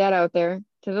going to put that out there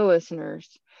to the listeners.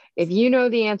 If you know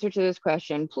the answer to this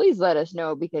question, please let us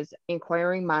know, because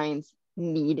inquiring minds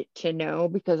need to know,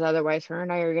 because otherwise her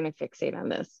and I are going to fixate on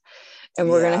this and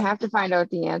we're going to Yeah. have to find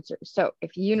out the answer. So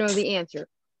if you know the answer,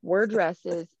 were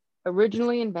dresses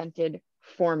originally invented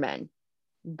for men.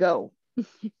 Go.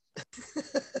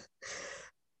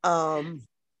 Let's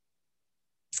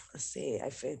see.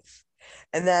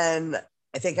 And then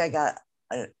I think I got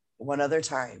one other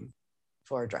time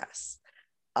for a dress.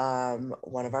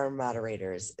 One of our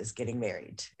moderators is getting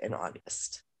married in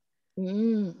August.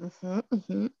 And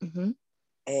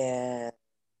are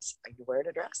you wearing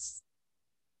a dress?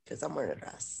 Because I'm wearing a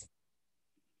dress.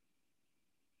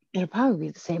 It'll probably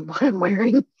be the same one I'm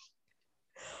wearing.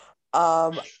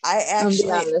 I actually,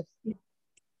 honest.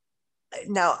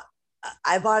 now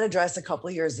I bought a dress a couple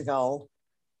of years ago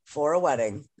for a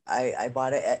wedding. I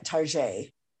bought it at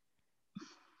Target.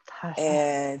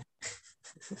 And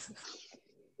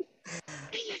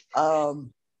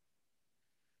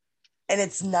and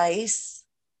it's nice,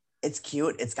 it's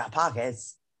cute, it's got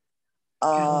pockets.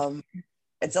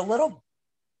 It's a little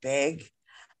big.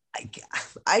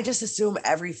 I just assume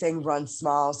everything runs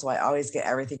small, so I always get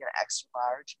everything in extra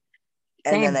large.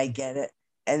 And Same. then I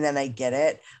get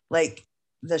it. Like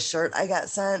the shirt I got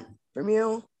sent from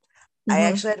you, I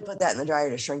actually had to put that in the dryer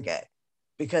to shrink it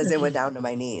because it went down to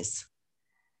my knees.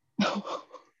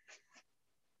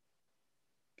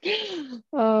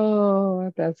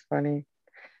 Oh, that's funny.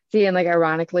 See, and like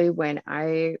ironically, when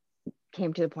I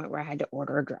came to the point where I had to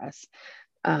order a dress,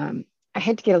 I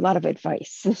had to get a lot of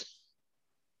advice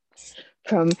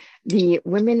from the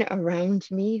women around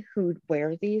me who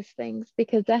wear these things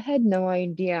because I had no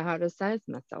idea how to size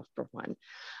myself for one.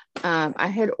 I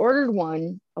had ordered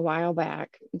one a while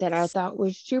back that I thought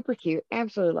was super cute.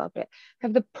 Absolutely loved it.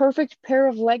 Have the perfect pair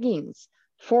of leggings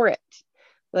for it.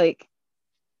 Like,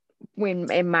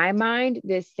 when in my mind,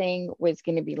 this thing was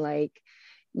going to be like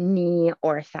knee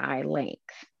or thigh length.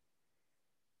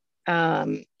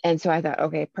 And so I thought,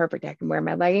 okay, perfect. I can wear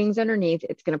my leggings underneath.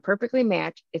 It's going to perfectly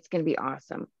match. It's going to be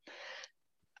awesome.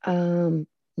 No,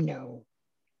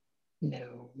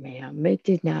 ma'am, it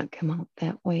did not come out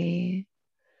that way.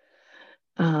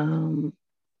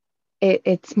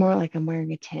 It's more like I'm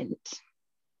wearing a tent.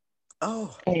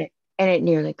 Oh, and it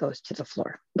nearly goes to the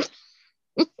floor.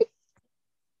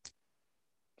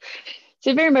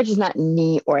 So very much is not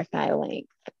knee or thigh length.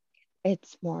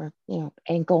 It's more,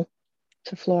 ankle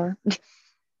to floor,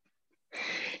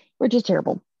 which is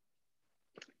terrible.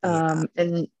 yeah.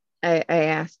 And I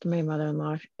asked my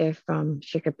mother-in-law if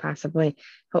she could possibly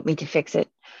help me to fix it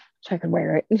so I could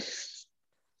wear it.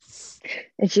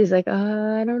 And she's like,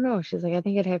 I don't know. She's like, I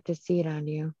think I'd have to see it on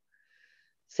you.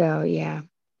 So yeah,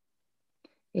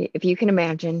 if you can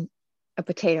imagine a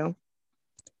potato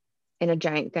in a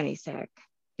giant gunny sack,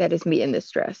 that is me in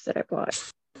this dress that I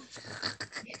bought.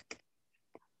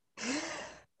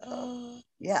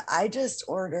 Yeah, I just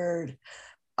ordered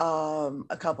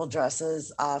a couple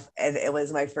dresses off, and it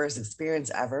was my first experience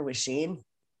ever with Shein.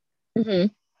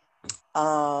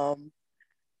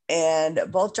 And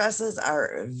both dresses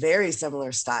are very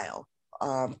similar style.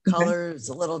 Colors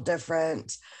a little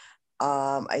different.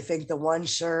 I think the one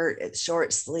shirt, it's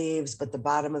short sleeves, but the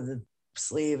bottom of the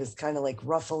sleeve is kind of like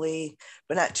ruffly,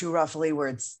 but not too ruffly where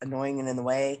it's annoying and in the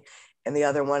way. And the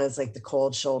other one is like the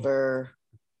cold shoulder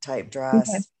type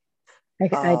dress.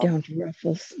 I don't do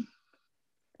ruffles.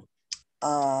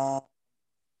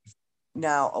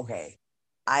 Now, okay,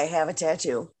 I have a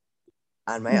tattoo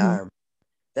on my arm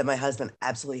that my husband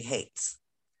absolutely hates.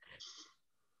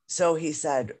 So he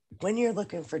said, when you're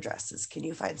looking for dresses, can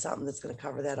you find something that's going to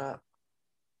cover that up?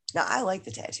 Now, I like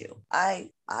the tattoo. I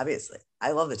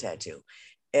love the tattoo.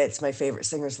 It's my favorite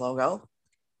singer's logo.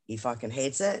 He fucking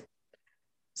hates it.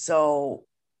 So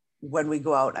when we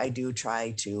go out, I do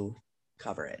try to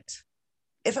cover it.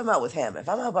 If I'm out with him, if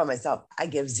I'm out by myself, I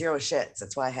give zero shits.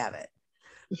 That's why I have it.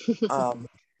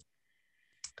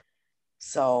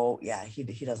 So yeah, he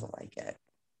doesn't like it.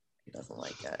 He doesn't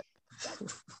like it.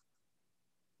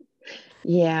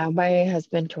 Yeah, my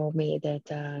husband told me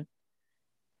that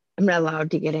I'm not allowed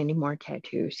to get any more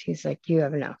tattoos. He's like, you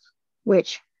have enough,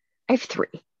 which I have 3.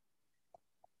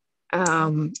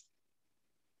 I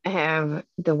have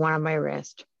the one on my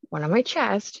wrist, one on my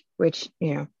chest, which,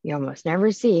 you almost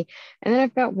never see. And then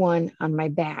I've got one on my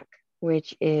back,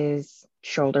 which is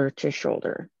shoulder to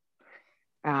shoulder.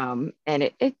 And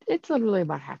it's literally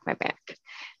about half my back.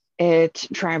 It's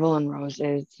tribal and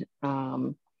roses.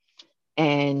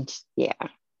 And yeah,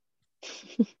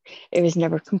 it was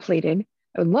never completed.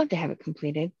 I would love to have it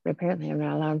completed, but apparently I'm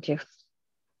not allowed to.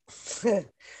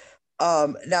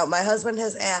 Now my husband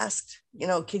has asked,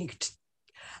 can you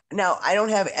now I don't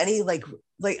have any like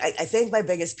I think my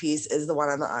biggest piece is the one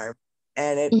on the arm.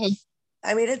 And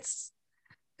I mean it's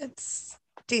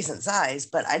decent size,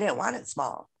 but I didn't want it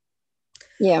small.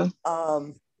 Yeah.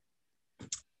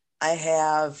 I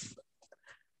have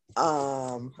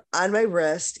On my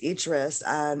wrist, each wrist,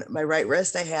 on my right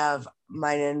wrist, I have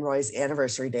mine and Roy's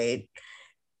anniversary date.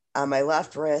 On my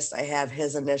left wrist, I have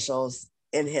his initials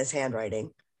in his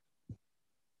handwriting.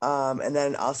 And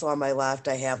then also on my left,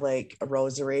 I have like a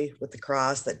rosary with the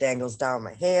cross that dangles down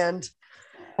my hand.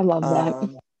 I love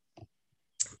that.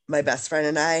 My best friend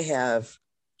and I have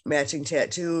matching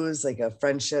tattoos, like a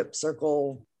friendship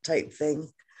circle type thing.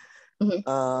 Me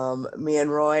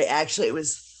and Roy, actually, it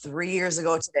was 3 years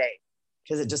ago today,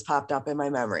 because it just popped up in my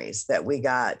memories that we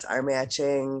got our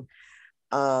matching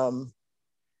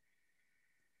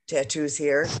tattoos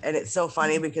here. And it's so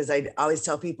funny because I always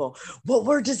tell people, what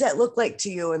word does that look like to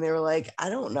you? And they were like, I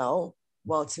don't know.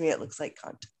 Well, to me, it looks like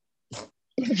cunt.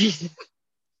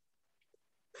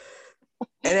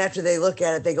 And after they look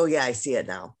at it, they go, yeah, I see it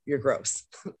now. You're gross.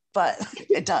 But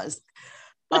it does.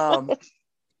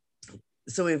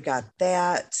 So we've got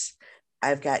that.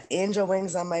 I've got angel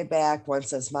wings on my back. One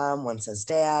says mom, one says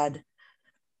dad.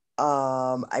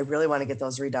 I really want to get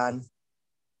those redone.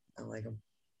 I like them.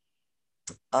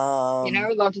 And I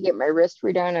would love to get my wrist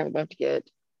redone. I would love to get,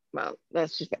 well,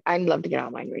 that's just, I'd love to get all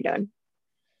mine redone.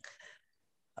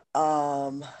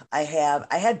 I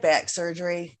had back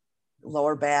surgery,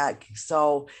 lower back.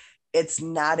 So it's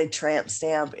not a tramp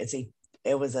stamp.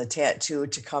 It was a tattoo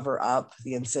to cover up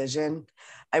the incision.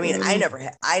 I mean, I never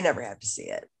have to see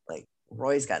it. Like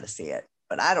Roy's got to see it,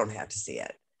 but I don't have to see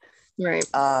it. Right.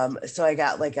 So I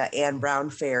got like a Anne Brown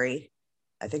fairy.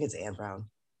 I think it's Anne Brown.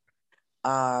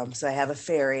 So I have a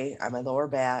fairy on my lower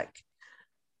back.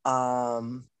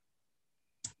 Last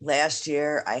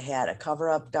year I had a cover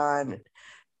up done.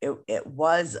 It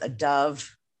was a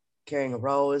dove carrying a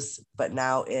rose, but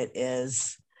now it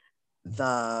is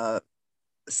the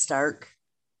Stark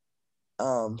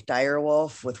dire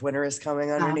wolf with winter is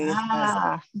coming underneath,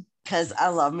 because I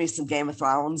love me some Game of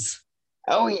Thrones.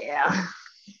 Oh yeah.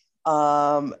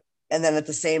 And then at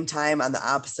the same time, on the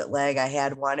opposite leg, I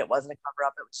had one. It wasn't a cover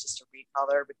up, it was just a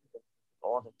recolor because it was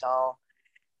old and dull.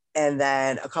 And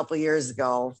then a couple of years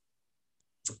ago,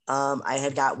 I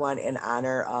had got one in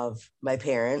honor of my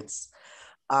parents.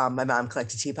 My mom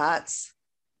collected teapots,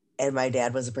 and my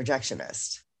dad was a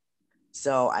projectionist.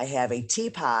 So I have a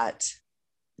teapot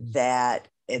that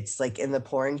it's like in the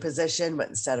pouring position, but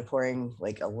instead of pouring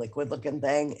like a liquid looking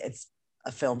thing, it's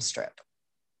a film strip.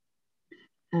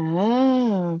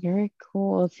 Oh, very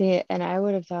cool. See, and I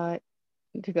would have thought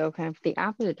to go kind of the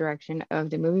opposite direction of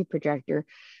the movie projector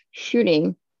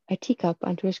shooting a teacup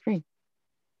onto a screen.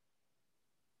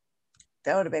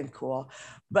 That would have been cool.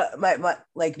 But my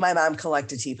mom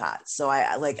collected teapots. So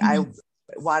I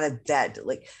wanted that.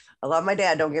 Like, I love my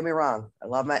dad, don't get me wrong. I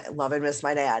love and miss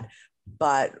my dad,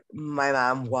 but my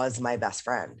mom was my best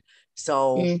friend.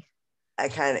 So I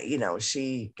kind of,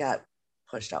 she got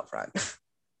pushed out front.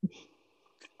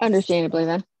 Understandably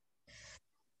then.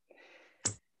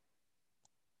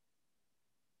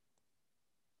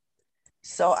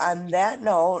 So on that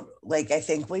note, I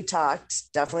think we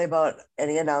talked definitely about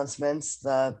any announcements,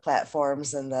 the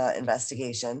platforms, and the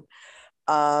investigation.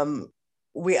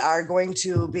 We are going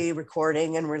to be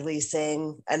recording and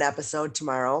releasing an episode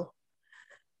tomorrow.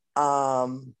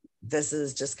 This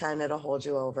is just kind of to hold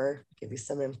you over, give you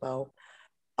some info.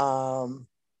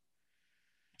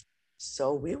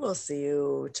 So we will see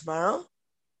you tomorrow.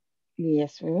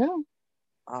 Yes, we will.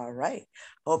 All right.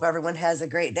 Hope everyone has a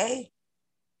great day.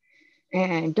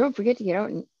 And don't forget to get out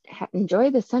and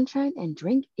enjoy the sunshine and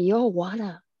drink your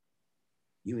water.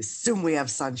 You assume we have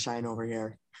sunshine over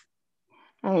here.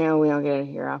 I know we don't get it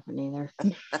here often either.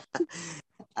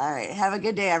 All right. Have a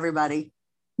good day, everybody.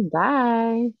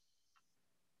 Bye.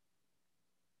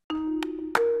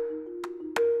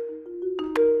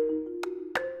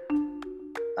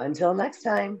 Until next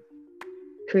time.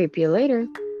 Creep you later.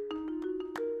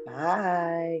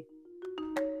 Bye.